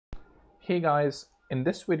Hey guys, in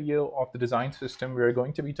this video of the design system, we're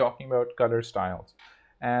going to be talking about color styles.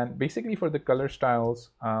 And basically for the color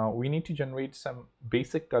styles, we need to generate some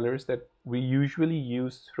basic colors that we usually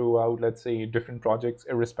use throughout, let's say, different projects,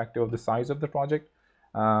 irrespective of the size of the project.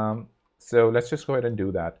 So let's just go ahead and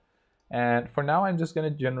do that. And for now, I'm just going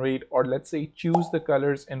to generate, or let's say choose the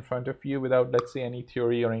colors in front of you without, let's say, any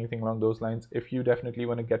theory or anything along those lines. If you definitely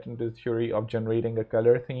want to get into the theory of generating a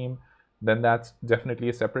color theme, then that's definitely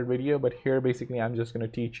a separate video. But here, basically, I'm just going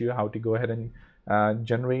to teach you how to go ahead and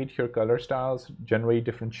generate your color styles, generate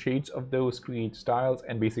different shades of those, create styles,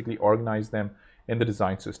 and basically organize them in the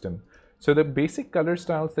design system. So the basic color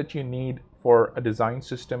styles that you need for a design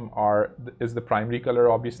system is the primary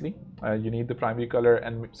color. Obviously, you need the primary color,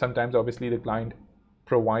 and sometimes obviously the client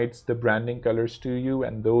provides the branding colors to you,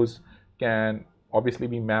 and those can obviously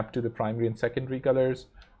be mapped to the primary and secondary colors,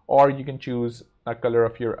 or you can choose a color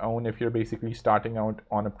of your own if you're basically starting out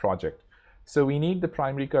on a project. So we need the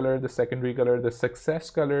primary color, the secondary color, the success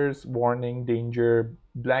colors, warning, danger,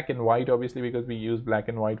 black and white, obviously, because we use black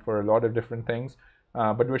and white for a lot of different things.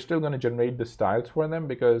 But we're still going to generate the styles for them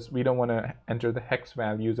because we don't want to enter the hex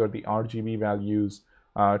values or the RGB values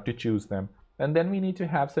to choose them. And then we need to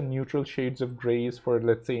have some neutral shades of grays for,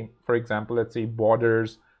 let's say, for example, let's say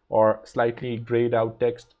borders or slightly grayed out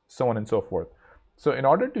text, so on and so forth. So in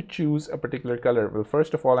order to choose a particular color, well,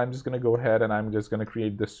 first of all, I'm just going to go ahead and I'm just going to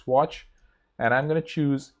create this swatch, and I'm going to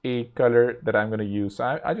choose a color that I'm going to use.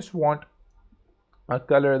 So I just want a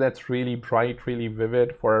color that's really bright, really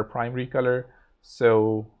vivid for our primary color.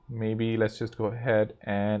 So maybe let's just go ahead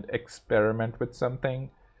and experiment with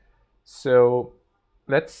something. So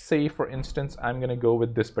let's say, for instance, I'm going to go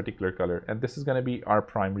with this particular color, and this is going to be our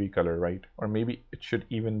primary color, right? Or maybe it should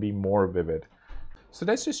even be more vivid. So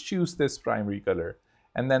let's just choose this primary color.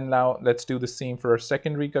 And then now let's do the same for our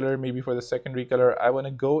secondary color. Maybe for the secondary color, I want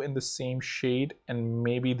to go in the same shade, and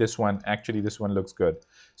maybe this one, actually this one looks good.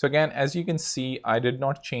 So again, as you can see, I did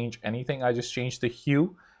not change anything. I just changed the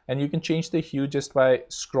hue, and you can change the hue just by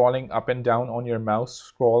scrolling up and down on your mouse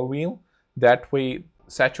scroll wheel. That way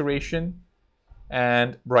saturation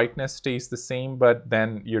and brightness stays the same, but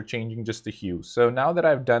then you're changing just the hue. So now that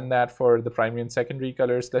I've done that for the primary and secondary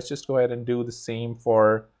colors, let's just go ahead and do the same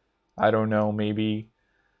for, I don't know, maybe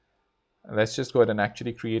let's just go ahead and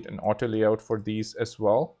actually create an auto layout for these as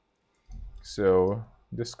well. So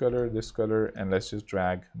this color, and let's just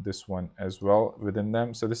drag this one as well within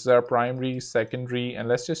them. So this is our primary, secondary, and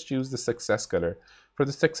let's just choose the success color. For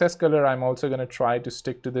the success color, I'm also going to try to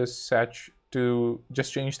stick to this to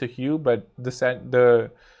just change the hue, but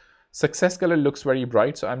the success color looks very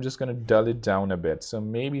bright, so I'm just going to dull it down a bit. So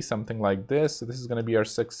maybe something like this. So this is going to be our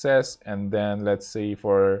success, and then let's say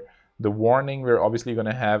for the warning, we're obviously going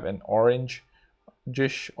to have an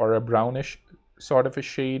orange-ish or a brownish sort of a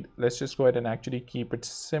shade. Let's just go ahead and actually keep it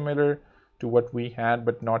similar to what we had,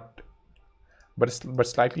 but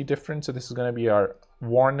slightly different. So this is going to be our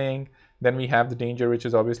warning. Then we have the danger, which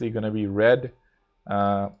is obviously going to be red,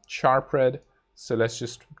 sharp red. So let's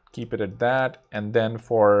just keep it at that. And then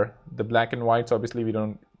for the black and whites, obviously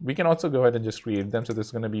we can also go ahead and just create them. So this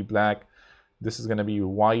is going to be black, this is going to be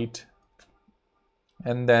white,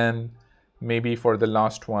 and then maybe for the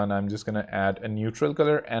last one, I'm just going to add a neutral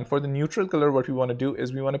color. And for the neutral color, what we want to do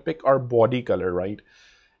is we want to pick our body color, right?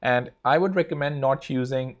 And I would recommend not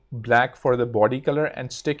using black for the body color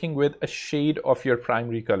and sticking with a shade of your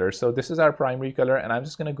primary color. So this is our primary color, and I'm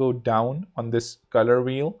just going to go down on this color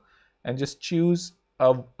wheel and just choose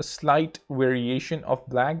a slight variation of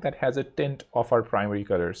black that has a tint of our primary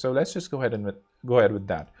color. So let's just go ahead with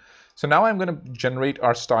that. So now I'm going to generate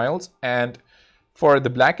our styles, and for the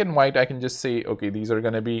black and white, I can just say, okay, these are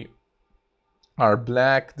going to be our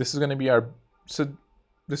black. This is going to be our, so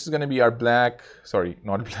this is going to be our black, sorry,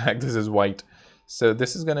 not black, this is white. So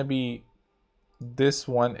this is going to be, this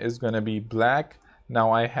one is going to be black.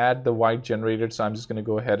 Now I had the white generated, so I'm just going to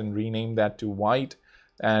go ahead and rename that to white.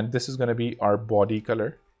 And this is going to be our body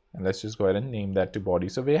color. And let's just go ahead and name that to body.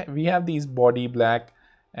 So we have these body black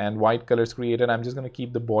and white colors created. I'm just going to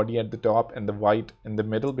keep the body at the top and the white in the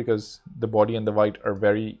middle, because the body and the white are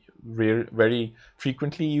very rare, very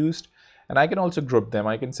frequently used. And I can also group them.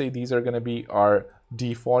 I can say these are going to be our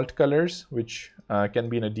default colors, which can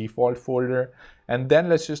be in a default folder. And then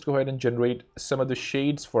let's just go ahead and generate some of the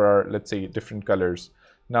shades for our, let's say, different colors.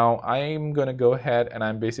 Now I'm going to go ahead and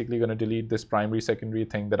I'm basically going to delete this primary, secondary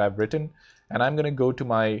thing that I've written. And I'm going to go to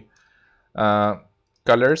my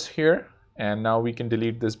colors here. And now we can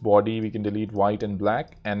delete this body, we can delete white and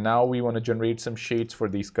black. And now we want to generate some shades for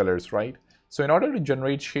these colors, right? So in order to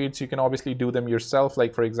generate shades, you can obviously do them yourself.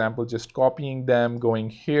 Like for example, just copying them, going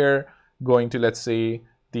here, going to, let's say,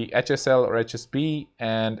 the HSL or HSB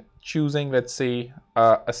and choosing, let's say,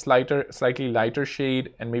 a slightly lighter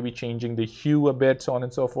shade and maybe changing the hue a bit, so on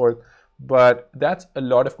and so forth. But that's a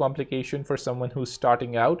lot of complication for someone who's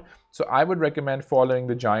starting out. So I would recommend following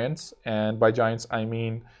the giants, and by giants I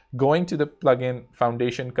mean going to the plugin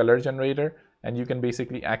Foundation Color Generator, and you can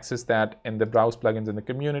basically access that in the browse plugins in the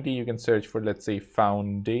community. You can search for, let's say,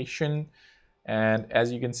 foundation, and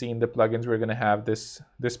as you can see in the plugins, we're going to have this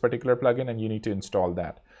particular plugin, and you need to install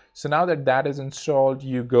that. So now that that is installed,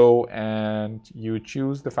 you go and you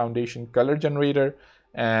choose the Foundation Color Generator,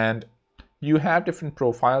 and you have different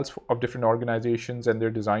profiles of different organizations and their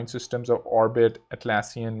design systems of Orbit,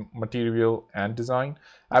 Atlassian, Material, and Design.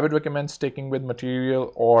 I would recommend sticking with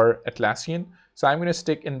Material or Atlassian. So I'm going to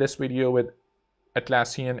stick in this video with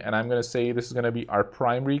Atlassian, and I'm going to say this is going to be our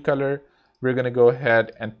primary color. We're going to go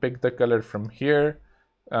ahead and pick the color from here.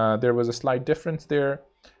 There was a slight difference there,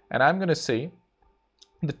 and I'm going to say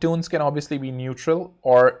the tones can obviously be neutral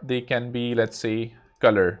or they can be, let's say,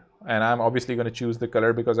 color. And I'm obviously going to choose the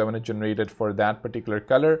color because I want to generate it for that particular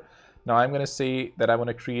color. Now I'm going to say that I want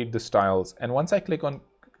to create the styles. And once I click on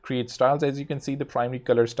create styles, as you can see, the primary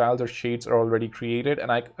color styles or shades are already created.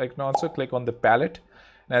 And I can also click on the palette.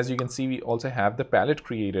 And as you can see, we also have the palette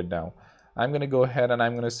created now. I'm going to go ahead and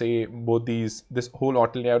I'm going to say both these, this whole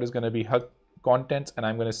auto layout is going to be HUD contents. And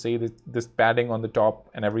I'm going to say that this padding on the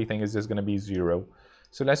top and everything is just going to be 0.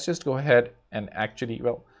 So let's just go ahead and actually,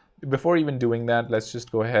 well, before even doing that, let's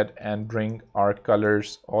just go ahead and bring our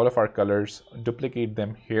colors, all of our colors, duplicate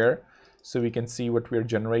them here so we can see what we're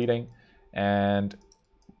generating. And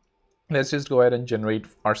let's just go ahead and generate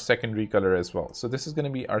our secondary color as well. So this is going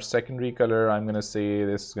to be our secondary color. I'm going to say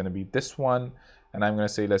this is going to be this one. And I'm going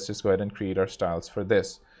to say, let's just go ahead and create our styles for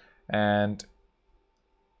this. And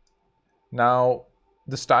now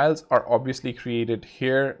the styles are obviously created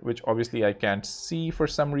here, which obviously I can't see for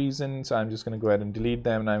some reason. So I'm just going to go ahead and delete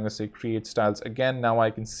them. And I'm going to say create styles again. Now I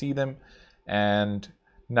can see them. And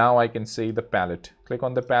now I can say the palette. Click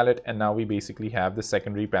on the palette. And now we basically have the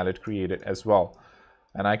secondary palette created as well.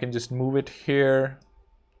 And I can just move it here.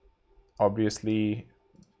 Obviously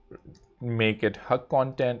make it HUD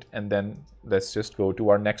content. And then let's just go to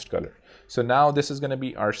our next color. So now this is going to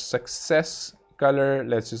be our success color.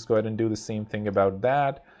 Let's just go ahead and do the same thing about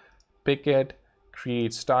that. Pick it,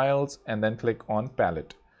 create styles, and then click on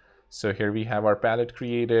palette. So here we have our palette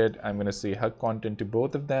created. I'm going to say HUD content to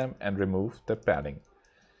both of them and remove the padding.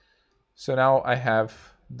 So now I have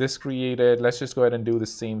this created. Let's just go ahead and do the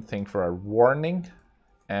same thing for our warning,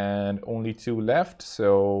 and only 2 left.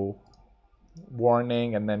 So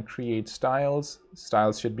warning and then create styles.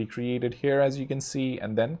 Styles should be created here, as you can see,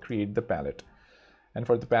 and then create the palette. And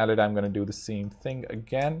for the palette, I'm going to do the same thing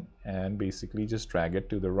again and basically just drag it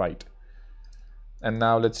to the right. And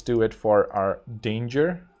now let's do it for our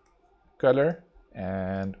danger color,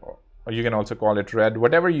 and or you can also call it red,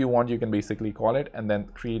 whatever you want, you can basically call it, and then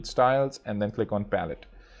create styles and then click on palette.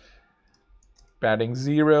 Padding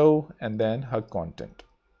 0 and then HUD content.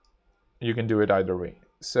 You can do it either way.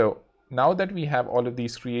 So now that we have all of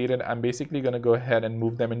these created, I'm basically going to go ahead and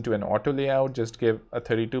move them into an auto layout. Just give a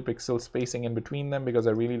 32 pixel spacing in between them because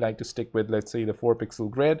I really like to stick with, let's say, the 4 pixel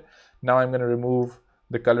grid. Now I'm going to remove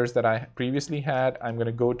the colors that I previously had. I'm going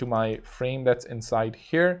to go to my frame that's inside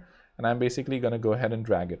here, and I'm basically going to go ahead and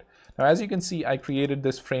drag it. Now, as you can see, I created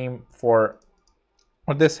this frame for,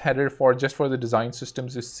 or this header for, just for the design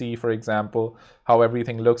systems to see, for example, how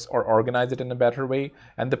everything looks or organize it in a better way.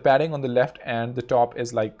 And the padding on the left and the top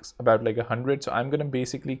is about 100. So I'm going to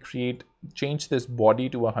basically change this body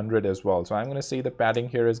to 100 as well. So I'm going to say the padding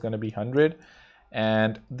here is going to be 100.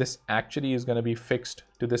 And this actually is going to be fixed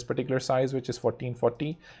to this particular size, which is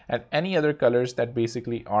 1440. And any other colors that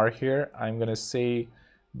basically are here, I'm going to say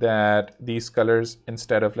that these colors,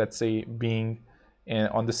 instead of, let's say, being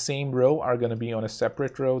on the same row, are going to be on a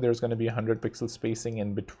separate row. There's going to be 100 pixel spacing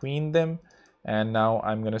in between them. And now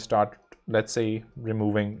I'm going to start, let's say,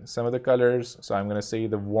 removing some of the colors. So I'm going to say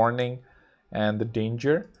the warning and the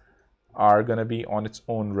danger are going to be on its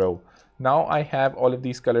own row. Now I have all of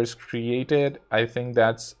these colors created. I think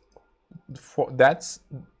that's for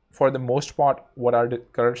the most part what our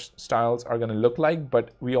color styles are going to look like,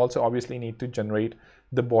 but we also obviously need to generate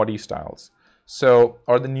the body styles, so,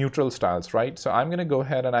 or the neutral styles, right? So I'm going to go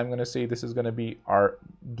ahead and I'm going to say this is going to be our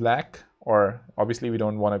black, or obviously we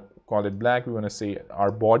don't want to call it black, we want to say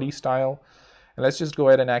our body style. And let's just go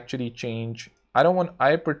ahead and actually change.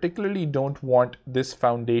 I particularly don't want this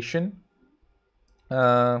foundation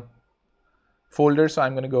folder, so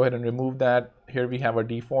I'm going to go ahead and remove that. Here we have our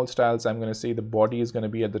default styles. I'm going to say the body is going to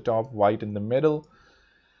be at the top, white in the middle.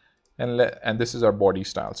 and this is our body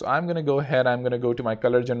style. So I'm going to go ahead, I'm going to go to my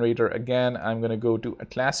color generator again. I'm going to go to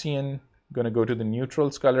Atlassian, going to go to the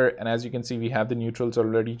neutrals color, and as you can see, we have the neutrals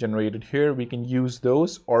already generated here. We can use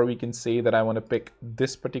those, or we can say that I want to pick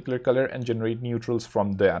this particular color and generate neutrals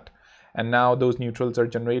from that. And now those neutrals are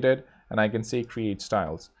generated, and I can say create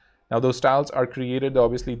styles. Now those styles are created.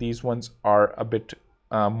 Obviously these ones are a bit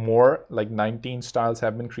more, like 19 styles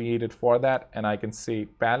have been created for that, and I can say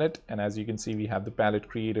palette, and as you can see, we have the palette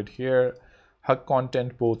created here, hug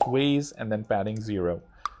content both ways, and then padding 0.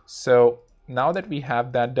 So now that we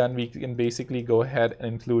have that done, we can basically go ahead and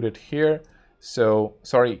include it here. So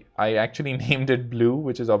sorry, I actually named it blue,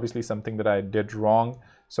 which is obviously something that I did wrong.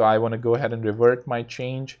 So I want to go ahead and revert my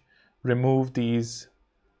change, remove these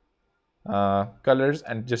colors,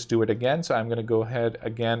 and just do it again. So I'm going to go ahead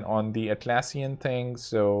again on the Atlassian thing.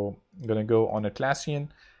 So I'm going to go on Atlassian,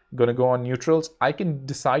 I'm going to go on neutrals. I can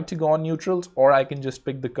decide to go on neutrals, or I can just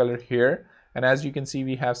pick the color here. And as you can see,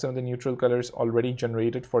 we have some of the neutral colors already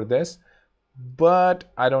generated for this, but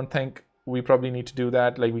I don't think we probably need to do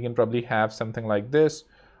that. Like, we can probably have something like this,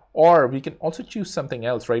 or we can also choose something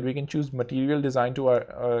else, right? We can choose material design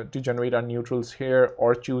to generate our neutrals here,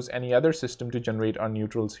 or choose any other system to generate our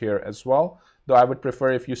neutrals here as well. Though I would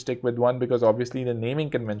prefer if you stick with one, because obviously the naming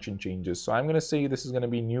convention changes. So I'm going to say this is going to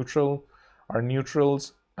be neutral, our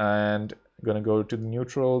neutrals, and I'm going to go to the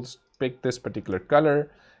neutrals, pick this particular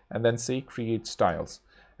color, and then say create styles.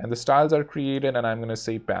 And the styles are created, and I'm going to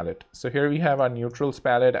say palette. So here we have our neutrals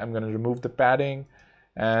palette. I'm going to remove the padding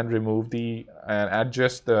and remove the and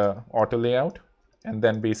adjust the auto layout, and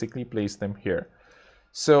then basically place them here.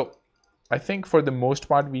 So I think for the most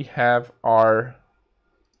part we have our,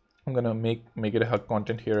 I'm gonna make it a hug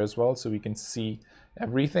content here as well so we can see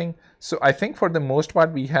everything. So I think for the most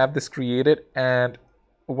part we have this created, and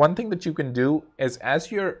one thing that you can do is,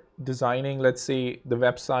 as you're designing, let's say, the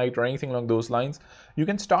website or anything along those lines, you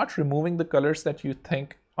can start removing the colors that you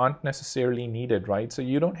think aren't necessarily needed, right? So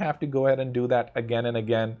you don't have to go ahead and do that again and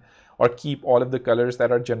again, or keep all of the colors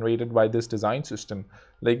that are generated by this design system.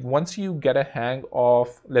 Like, once you get a hang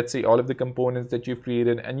of, let's say, all of the components that you've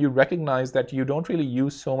created, and you recognize that you don't really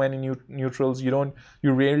use so many neutrals, you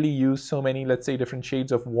rarely use so many, let's say, different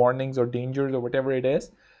shades of warnings or dangers or whatever it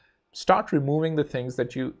is, start removing the things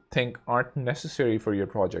that you think aren't necessary for your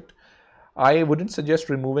project. I wouldn't suggest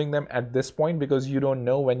removing them at this point, because you don't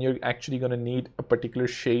know when you're actually going to need a particular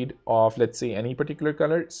shade of, let's say, any particular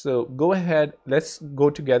color. So go ahead, let's go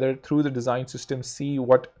together through the design system, see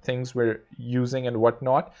what things we're using and what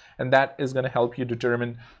not, and that is going to help you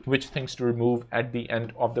determine which things to remove at the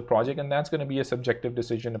end of the project. And that's going to be a subjective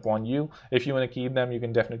decision upon you. If you want to keep them, you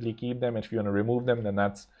can definitely keep them. If you want to remove them, then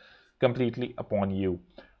that's completely upon you.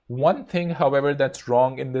 One thing, however, that's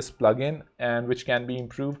wrong in this plugin, and which can be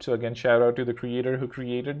improved, so again, shout out to the creator who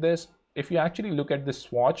created this. If you actually look at the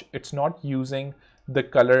swatch, it's not using the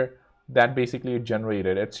color that basically it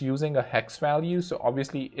generated. It's using a hex value. So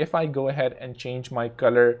obviously, if I go ahead and change my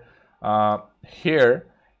color here,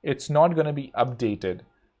 it's not going to be updated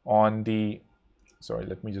on the, sorry,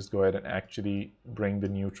 let me just go ahead and actually bring the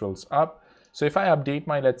neutrals up. So if I update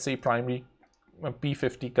my, let's say, primary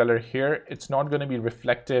P50 color here, it's not going to be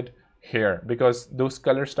reflected here, because those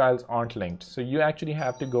color styles aren't linked. So you actually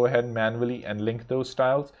have to go ahead manually and link those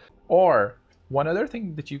styles. Or one other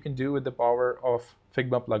thing that you can do with the power of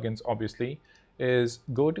Figma plugins, obviously, is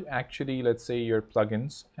go to actually, let's say, your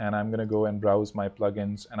plugins, and I'm going to go and browse my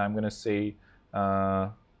plugins, and I'm going to say,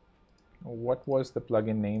 what was the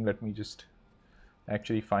plugin name? Let me just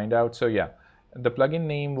actually find out. So yeah, the plugin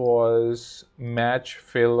name was Match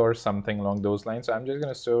Fill or something along those lines. So I'm just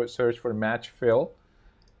going to search for Match Fill.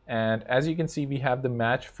 And as you can see, we have the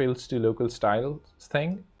Match Fills to Local Styles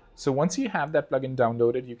thing. So once you have that plugin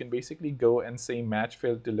downloaded, you can basically go and say Match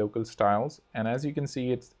Fill to Local Styles. And as you can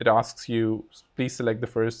see, it asks you, please select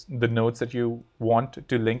the nodes that you want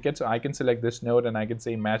to link it. So I can select this node, and I can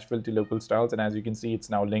say Match Fill to Local Styles. And as you can see, it's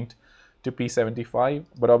now linked to P75,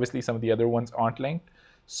 but obviously some of the other ones aren't linked.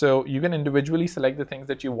 So you can individually select the things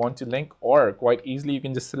that you want to link, or quite easily you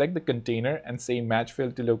can just select the container and say Match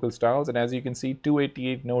Fill to Local Styles. And as you can see,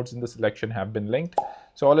 288 nodes in the selection have been linked.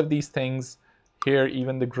 So all of these things here,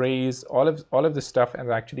 even the grays, all of the stuff has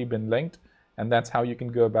actually been linked. And that's how you can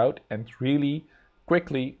go about and really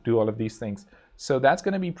quickly do all of these things. So that's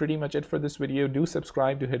going to be pretty much it for this video. Do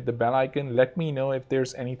subscribe to hit the bell icon. Let me know if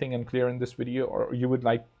there's anything unclear in this video, or you would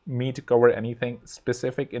like me to cover anything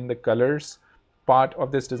specific in the colors part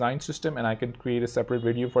of this design system, and I can create a separate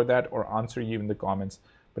video for that or answer you in the comments.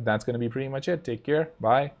 But that's going to be pretty much it. Take care.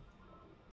 Bye.